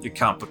 You're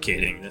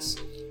complicating this.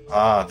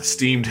 The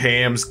steamed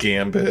hams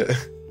gambit.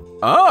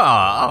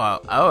 Oh,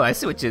 I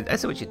see what you're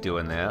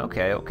doing there.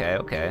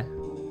 Okay.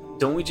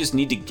 Don't we just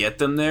need to get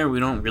them there?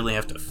 We don't really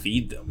have to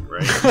feed them,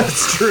 right?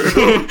 That's true.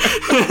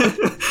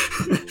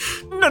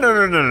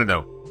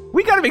 No.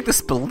 We gotta make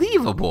this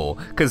believable,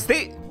 because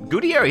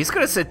Gutierrez, he's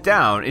gonna sit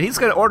down and he's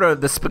gonna order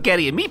the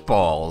spaghetti and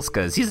meatballs,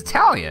 because he's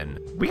Italian.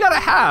 We gotta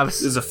have.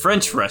 This is a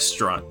French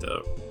restaurant,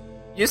 though.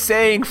 You're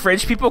saying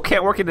French people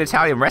can't work in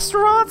Italian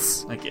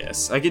restaurants? I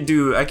guess I could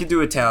do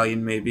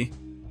Italian, maybe.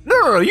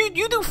 No.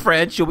 You do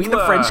French. You'll be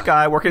the French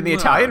guy working in the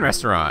Italian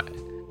restaurant.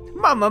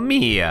 Mamma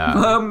mia.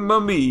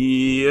 Mamma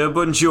mia,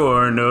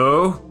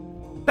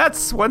 buongiorno.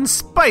 That's one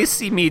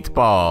spicy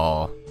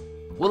meatball.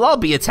 We'll all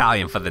be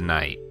Italian for the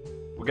night.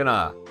 We're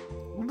gonna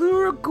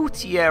lure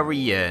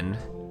Gutierrez in.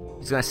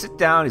 He's gonna sit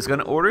down, he's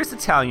gonna order his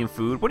Italian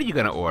food. What are you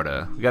gonna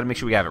order? We gotta make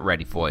sure we have it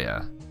ready for you.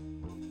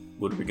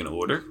 What are we gonna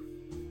order?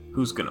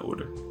 Who's gonna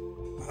order?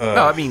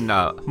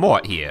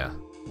 Mort here.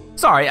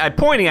 Sorry, I'm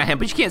pointing at him,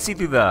 but you can't see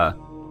through the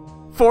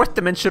fourth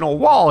dimensional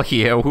wall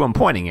here who I'm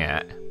pointing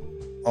at.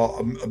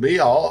 Me,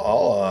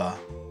 I'll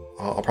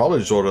probably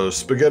just order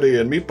spaghetti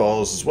and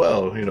meatballs as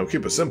well.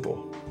 Keep it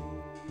simple.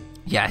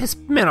 Yeah, his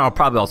men are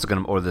probably also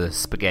going to order the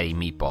spaghetti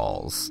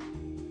meatballs.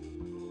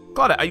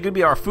 Claudia, are you going to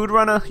be our food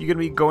runner? You going to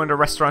be going to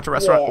restaurant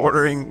Yes.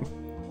 ordering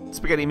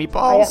spaghetti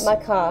meatballs? I got my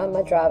car,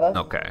 my driver.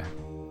 Okay.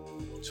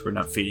 So we're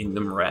not feeding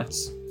them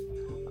rats.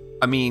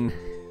 I mean,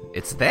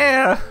 it's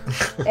there.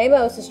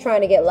 Amos is trying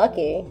to get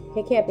lucky.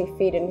 He can't be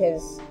feeding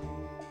his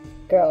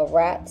girl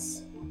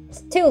rats.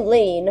 It's too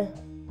lean.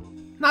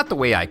 Not the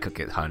way I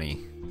cook it,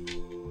 honey.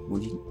 How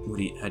do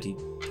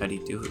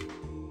you do it?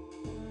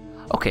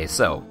 Okay,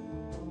 so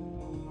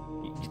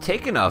you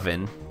take an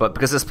oven, but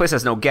because this place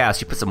has no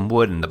gas, you put some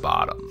wood in the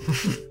bottom.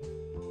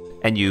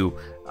 And you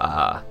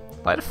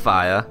light a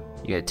fire.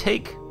 You're gonna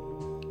take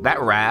that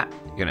rat,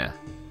 you're gonna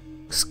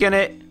skin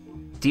it,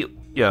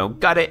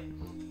 gut it,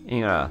 and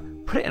you're gonna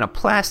put it in a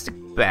plastic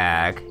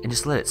bag and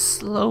just let it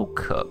slow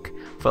cook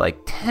for like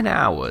 10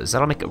 hours.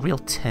 That'll make it real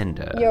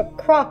tender. You're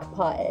crock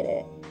potting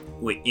it.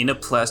 Wait, in a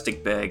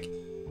plastic bag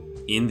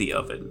in the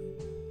oven.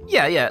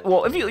 Yeah.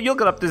 Well, if you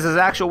look it up, there's an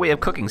actual way of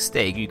cooking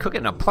steak. You cook it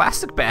in a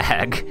plastic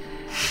bag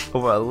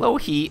over a low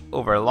heat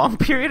over a long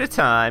period of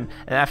time,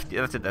 and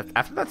after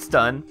that's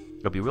done,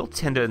 it'll be real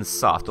tender and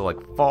soft. It'll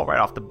like fall right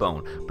off the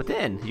bone. But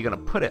then you're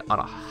gonna put it on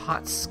a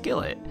hot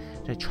skillet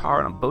to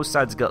char it on both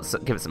sides to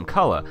give it some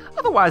color.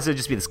 Otherwise, it'll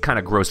just be this kind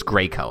of gross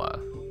gray color.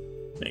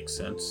 Makes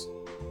sense.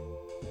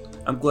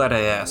 I'm glad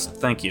I asked.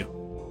 Thank you.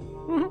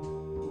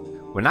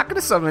 We're not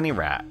gonna serve any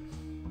rat.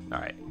 All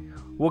right.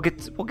 We'll get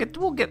to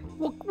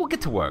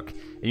work.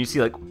 And you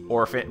see like a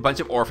bunch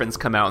of orphans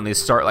come out and they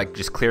start like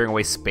just clearing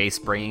away space,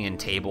 bringing in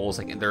tables,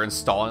 like they're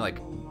installing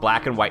like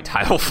black and white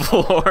tile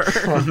floor.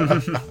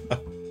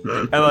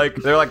 And like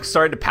they're like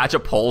starting to patch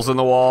up holes in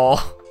the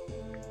wall.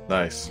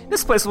 Nice.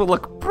 This place will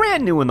look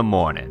brand new in the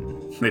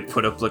morning. They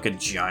put up like a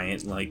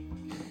giant like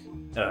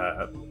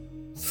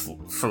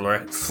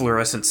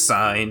fluorescent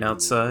sign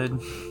outside.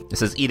 It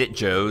says "Eat at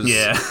Joe's."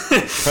 Yeah.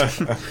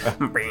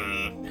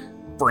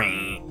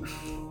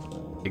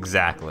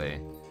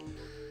 Exactly.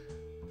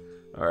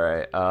 All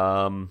right.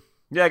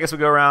 Yeah, I guess we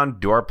go around,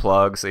 do our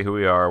plug, say who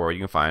we are, where you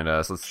can find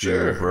us. Let's do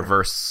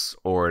reverse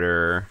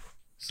order.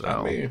 So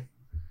Not me.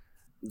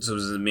 So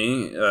is it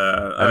me?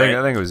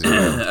 I think it was you.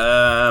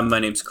 My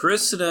name's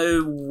Chris, and I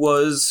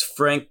was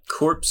Frank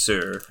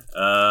Corpser.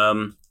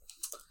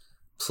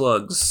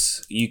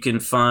 Plugs. You can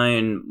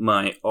find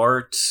my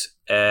art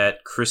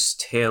at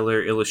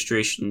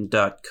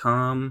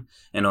ChrisTaylorIllustration.com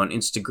and on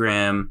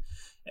Instagram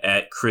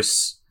at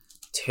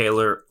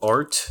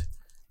ChrisTaylorArt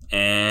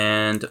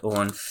and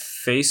on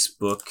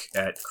Facebook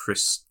at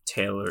Chris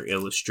Taylor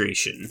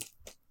Illustration.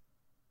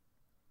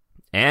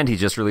 And he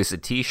just released a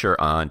t-shirt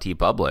on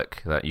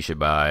TeePublic that you should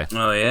buy.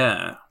 Oh,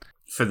 yeah.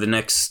 For the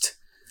next...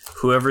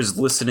 Whoever's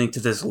listening to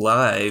this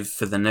live,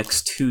 for the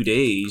next 2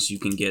 days, you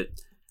can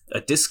get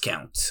a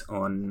discount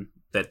on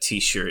that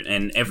t-shirt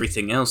and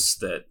everything else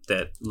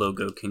that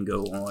logo can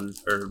go on,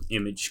 or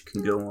image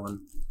can go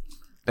on.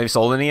 Have you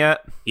sold any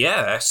yet?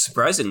 Yeah,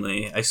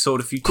 surprisingly. I sold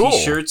a few Cool.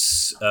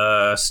 t-shirts,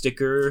 a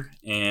sticker,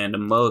 and a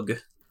mug.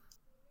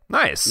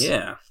 Nice.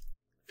 Yeah,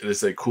 It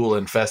is a cool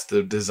and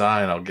festive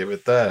design. I'll give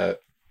it that.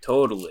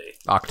 totally.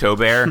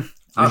 October.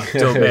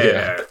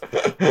 October.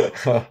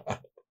 Yeah.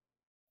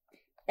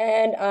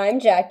 And I'm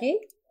Jackie.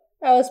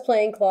 I was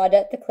playing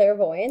Claudette the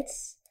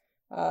Clairvoyance,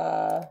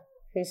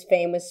 whose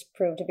fame was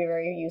proved to be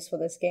very useful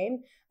this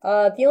game.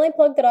 The only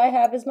plug that I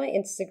have is my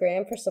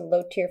Instagram for some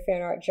low-tier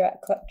fan art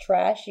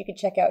trash. You can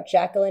check out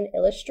Jacqueline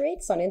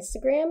Illustrates on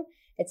Instagram.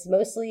 It's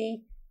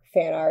mostly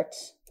fan art.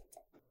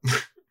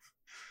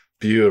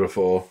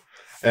 Beautiful.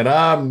 And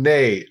I'm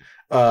Nate.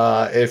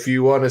 If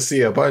you want to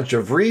see a bunch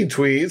of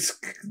retweets,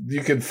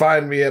 you can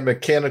find me at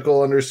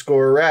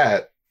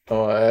mechanical_rat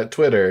at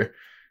Twitter.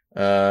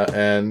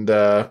 And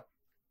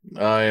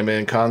I am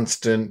in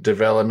constant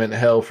development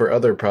hell for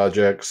other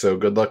projects, so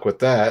good luck with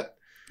that.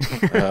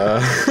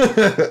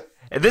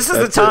 This is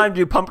the time to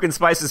do Pumpkin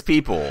Spice's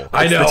People.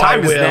 I know. The time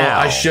I is will. now.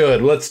 I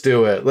should. Let's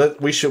do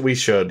it. We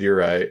should. You're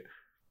right.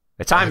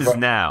 The time is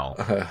now.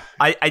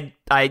 I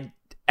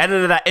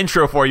edited that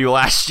intro for you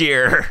last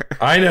year.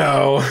 I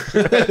know.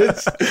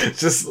 It's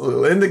just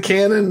in the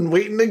cannon,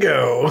 waiting to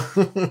go.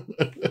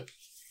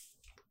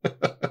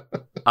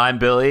 I'm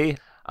Billy.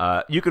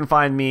 You can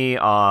find me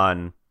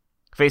on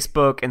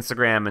Facebook,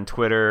 Instagram, and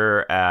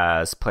Twitter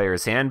as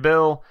Players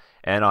Handbill,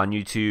 and on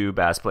YouTube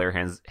as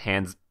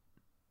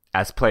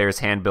Players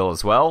Handbill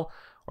as well,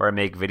 where I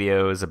make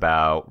videos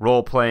about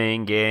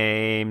role-playing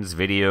games,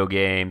 video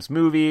games,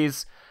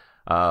 movies.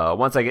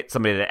 Once I get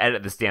somebody to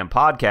edit this damn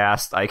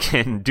podcast, I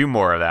can do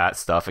more of that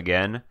stuff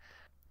again.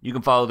 You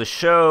can follow the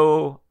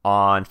show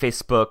on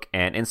Facebook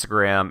and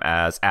Instagram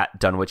as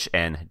 @Dunwich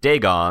and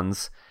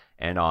Dagons,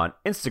 and on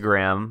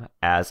Instagram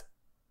as...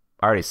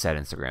 I already said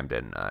Instagram,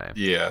 didn't I?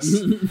 Yes.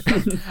 And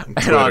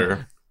Twitter.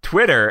 on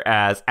Twitter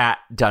as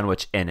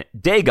 @Dunwich and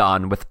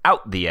Dagon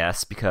without the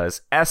S,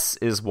 because S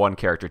is one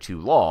character too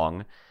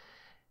long.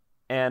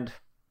 And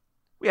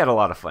we had a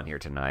lot of fun here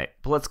tonight,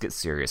 but let's get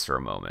serious for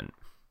a moment.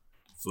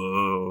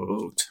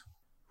 Vote.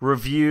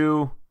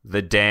 Review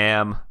the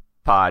damn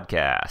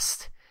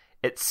podcast.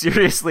 It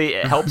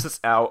helps us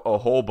out a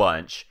whole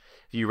bunch.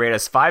 if you rate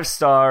us 5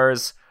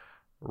 stars,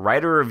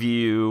 write a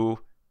review,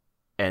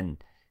 and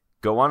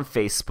go on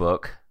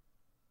Facebook,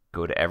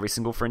 go to every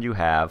single friend you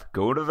have,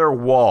 go to their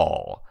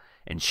wall,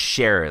 and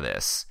share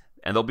this.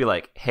 And they'll be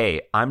like,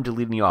 hey, I'm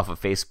deleting you off of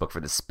Facebook for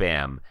the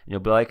spam. And you'll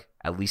be like,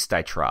 at least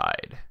I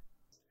tried.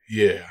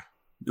 Yeah.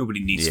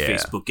 Nobody needs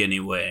Facebook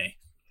anyway.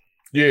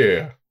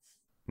 Yeah.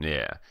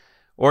 Yeah.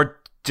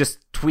 Or just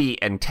tweet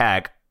and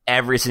tag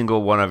every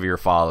single one of your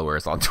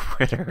followers on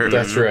Twitter.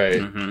 That's right.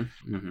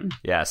 Mm-hmm. Mm-hmm.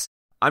 Yes.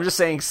 I'm just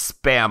saying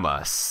spam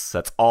us.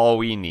 That's all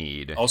we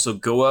need. Also,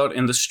 go out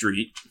in the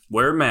street,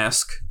 wear a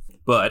mask,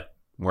 but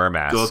Wear a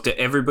mask. go up to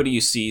everybody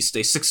you see,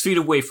 stay 6 feet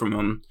away from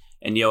them,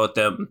 and yell at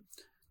them,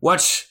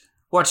 watch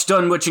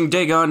Dunwich and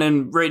Dagon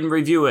and rate and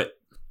review it,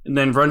 and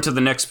then run to the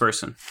next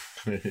person.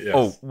 Yes.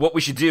 Oh, what we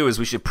should do is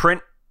we should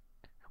print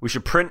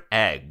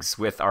eggs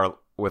with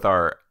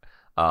our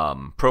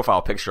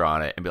profile picture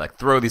on it and be like,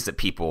 throw these at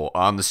people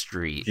on the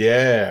street.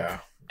 Yeah.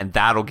 And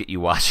that'll get you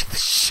watching the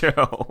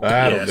show.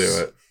 That'll do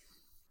it.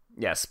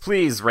 Yes,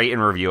 please rate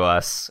and review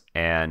us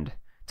and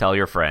tell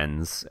your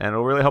friends, and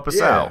it'll really help us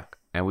Yeah. out.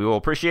 And we will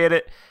appreciate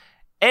it.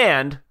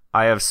 And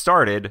I have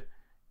started,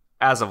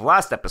 as of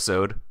last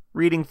episode,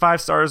 reading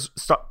 5-star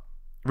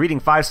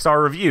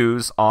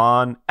reviews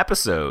on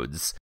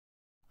episodes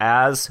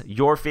as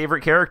your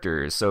favorite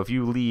characters. So if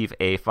you leave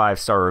a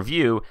 5-star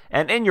review,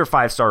 and in your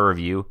 5-star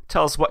review,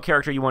 tell us what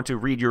character you want to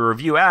read your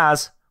review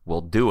as, we'll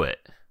do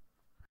it.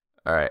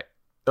 All right.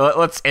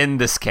 Let's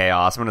end this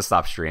chaos. I'm going to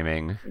stop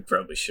streaming. We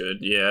probably should,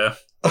 yeah.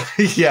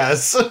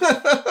 Yes.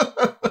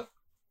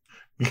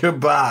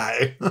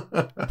 Goodbye.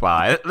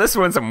 Wow, this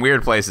went some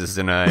weird places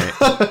tonight.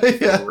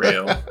 Yeah. For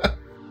real.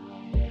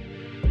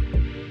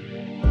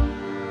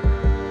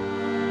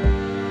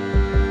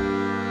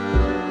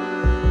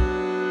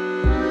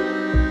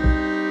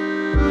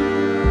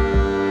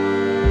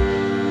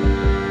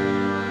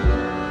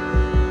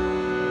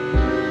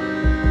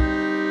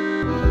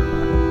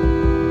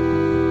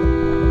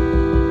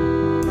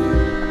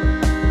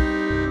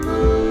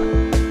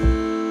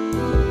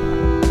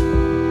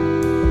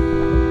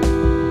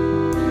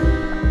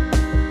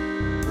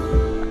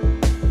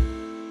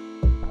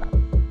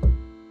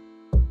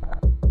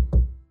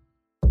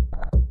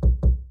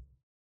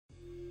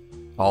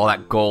 All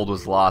that gold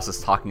was lost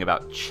is talking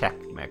about check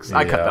mix.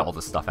 I cut Yeah. all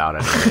this stuff out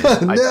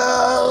anyways.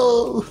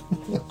 No.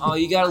 Oh,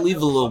 you gotta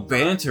leave a little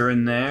banter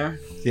in there.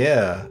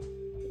 Yeah.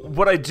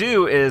 What I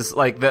do is,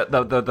 like,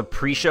 the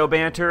pre-show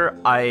banter,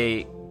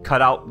 I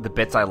cut out the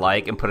bits I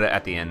like and put it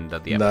at the end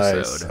of the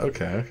Nice. episode.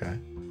 Okay.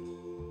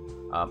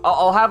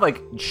 I'll have,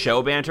 like,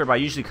 show banter, but I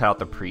usually cut out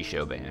the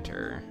pre-show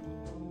banter.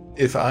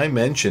 If I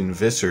mention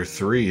Visser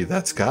 3,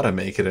 that's gotta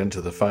make it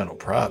into the final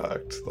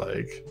product.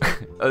 Like,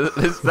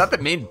 Is that the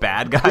main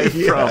bad guy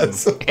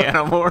Yes. from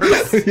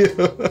Animorphs?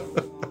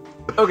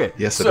 yeah. Okay,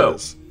 Yes, so, it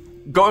is.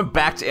 going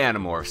back to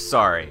Animorphs,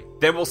 sorry.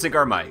 Then we'll sync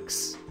our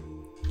mics.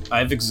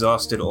 I've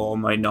exhausted all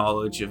my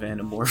knowledge of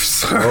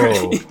Animorphs.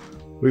 Oh,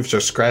 we've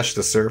just scratched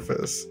the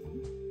surface.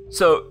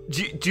 So,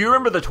 do you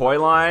remember the toy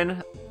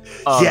line?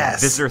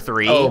 Yes. Visser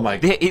 3? Oh my-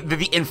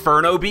 The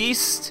Inferno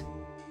Beast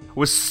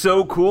was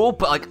so cool,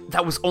 but, like,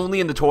 that was only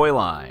in the toy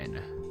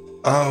line.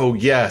 Oh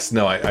yes,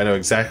 no, I know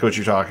exactly what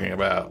you're talking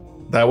about.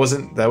 That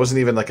wasn't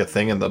even like a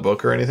thing in the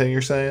book or anything.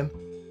 You're saying?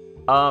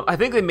 I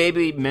think they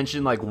maybe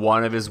mentioned, like,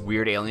 one of his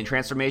weird alien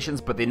transformations,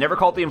 but they never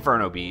called it the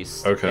Inferno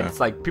Beast. Okay. And it's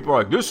like, people are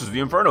like, this is the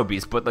Inferno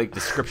Beast, but, like, the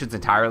description's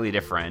entirely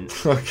different.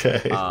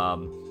 Okay.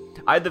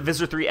 I had the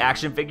Visser 3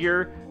 action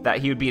figure that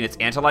he would be in its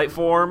Antlight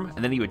form,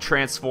 and then he would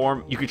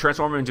transform. You could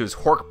transform him into his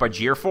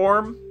Hork-Bajir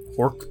form.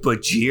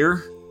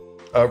 Hork-Bajir?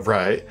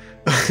 Right.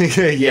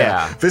 yeah.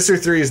 Yeah. Visser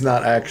 3 is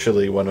not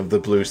actually one of the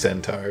blue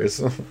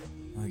centaurs.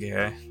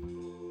 Okay.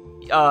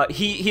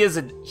 He is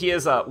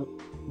a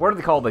what are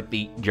they called, like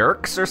the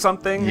Yerks or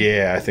something?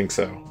 Yeah, I think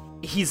so.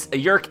 He's a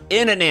Yerk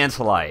in an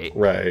Antlight,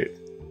 Right.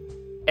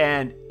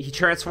 and he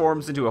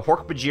transforms into a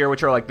Hork-Bajir,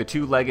 which are like the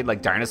two-legged,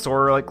 like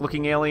dinosaur-like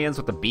looking aliens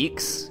with the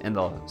beaks and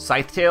the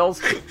scythe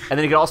tails, and then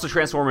he can also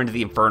transform into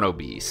the Inferno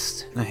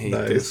Beast. I hate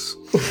Nice.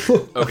 this.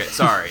 Okay,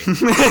 sorry.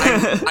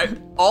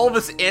 All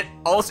this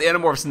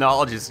Animorphs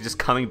knowledge is just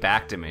coming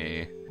back to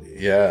me.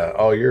 Yeah.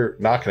 Oh, you're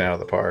knocking it out of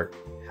the park.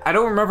 I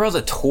don't remember how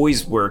the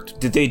toys worked.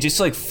 Did they just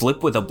like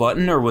flip with a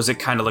button, or was it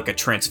kind of like a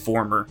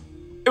transformer?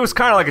 It was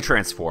kind of like a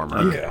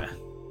transformer. Yeah.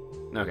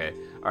 Okay.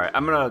 All right.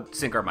 I'm gonna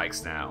sync our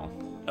mics now.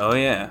 Oh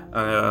yeah.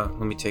 Let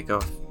me take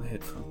off my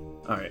headphone.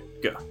 All right,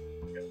 go.